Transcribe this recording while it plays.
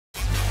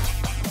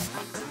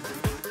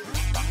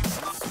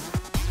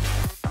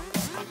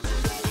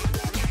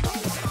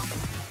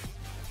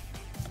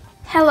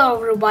Hello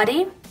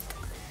everybody.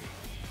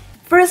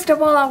 First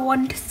of all, I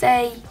want to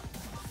say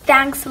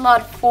thanks a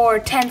lot for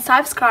 10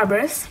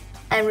 subscribers.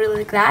 I'm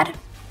really glad.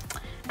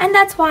 And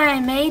that's why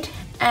I made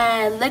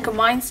a Lego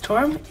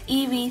Mindstorms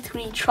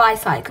EV3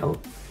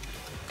 Tricycle.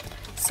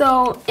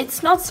 So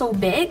it's not so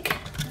big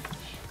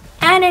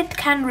and it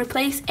can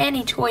replace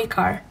any toy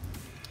car.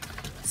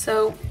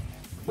 So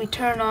we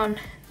turn on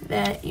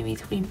the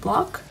EV3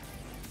 block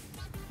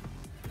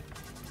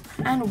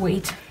and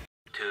wait.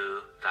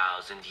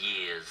 2,000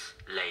 years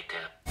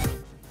later.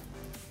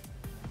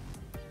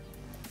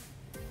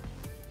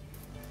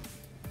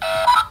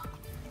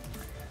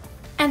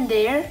 And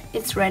there,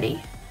 it's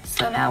ready.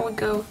 So now we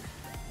go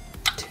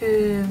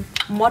to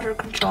motor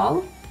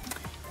control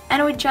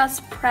and we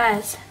just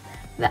press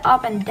the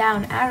up and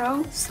down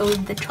arrow so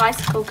the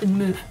tricycle can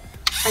move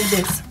like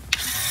this.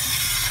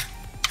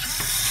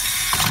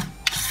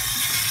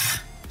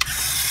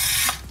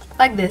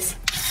 Like this.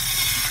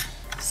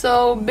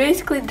 So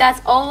basically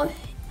that's all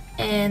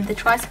and the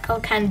tricycle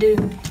can do.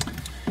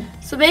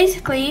 So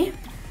basically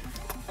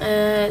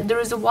there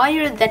is a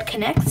wire that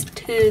connects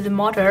to the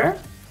motor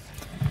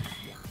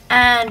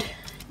and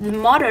the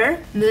motor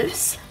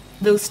moves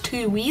those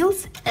two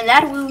wheels and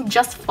that wheel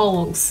just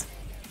follows.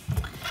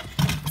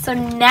 So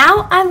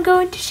now I'm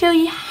going to show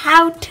you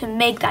how to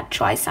make that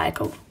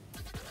tricycle.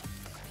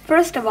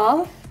 First of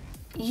all,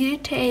 you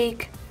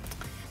take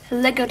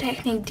Lego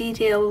Technic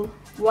detail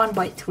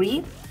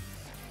 1x3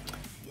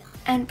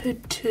 and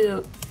put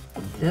two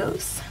of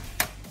those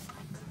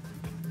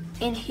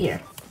in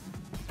here.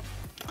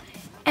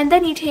 And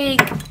then you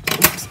take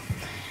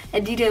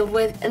a detail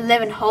with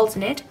 11 holes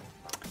in it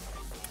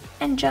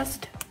and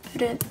just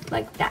put it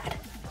like that.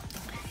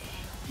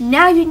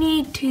 Now you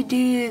need to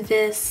do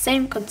the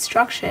same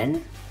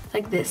construction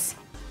like this.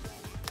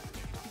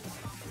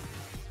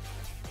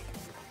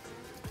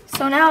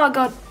 So now I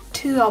got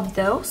two of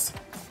those.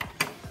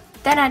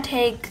 Then I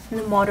take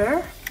the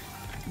motor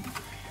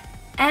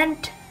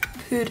and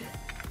put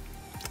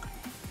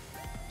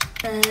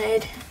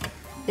it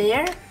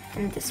there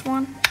and this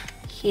one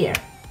here.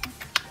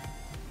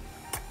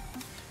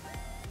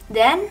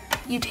 Then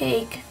you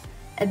take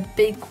a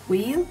big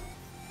wheel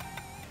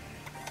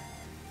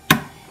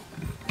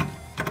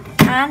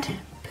and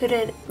put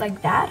it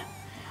like that.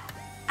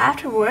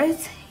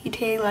 Afterwards you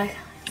take like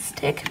a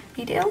stick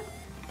detail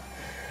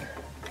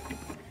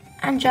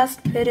and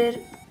just put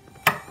it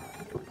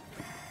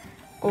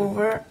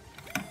over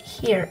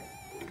here.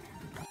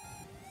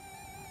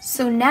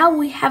 So now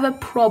we have a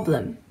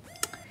problem.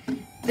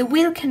 The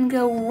wheel can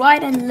go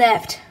right and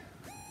left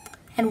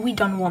and we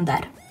don't want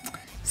that.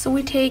 So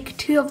we take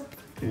two of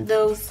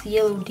those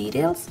yellow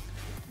details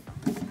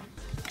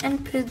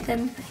and put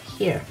them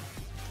here.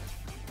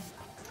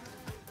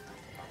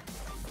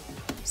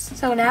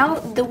 So now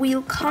the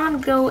wheel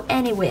can't go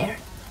anywhere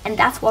and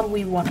that's what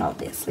we want,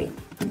 obviously.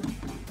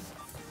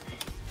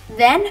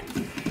 Then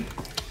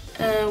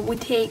we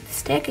take the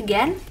stick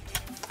again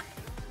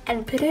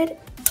and put it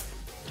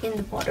in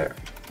the motor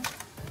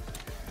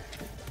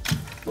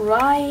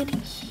right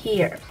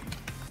here.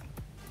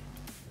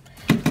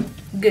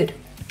 Good.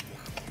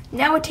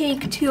 Now we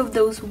take two of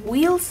those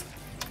wheels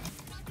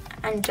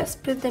and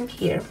just put them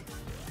here.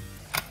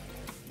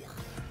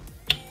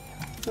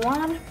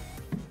 One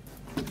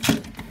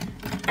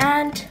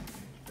and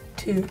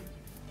two.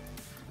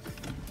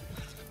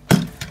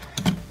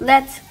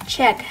 Let's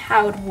check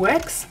how it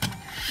works.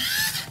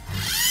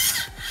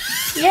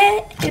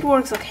 Yeah, it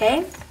works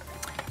okay.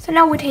 So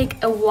now we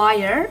take a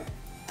wire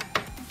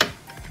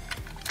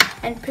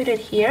and put it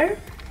here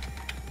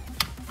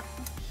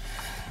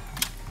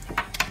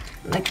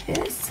like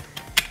this.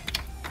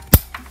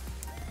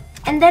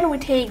 And then we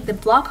take the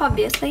block,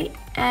 obviously,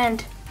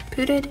 and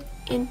put it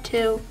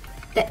into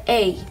the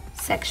A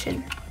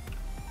section.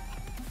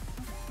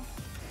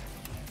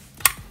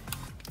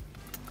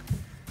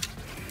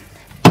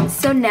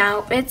 So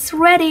now it's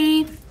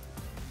ready.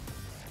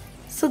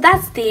 So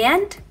that's the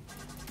end.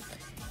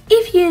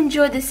 If you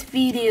enjoyed this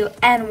video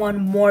and want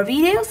more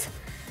videos,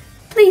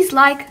 please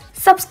like,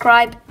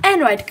 subscribe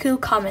and write cool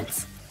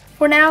comments.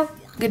 For now,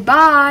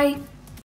 goodbye!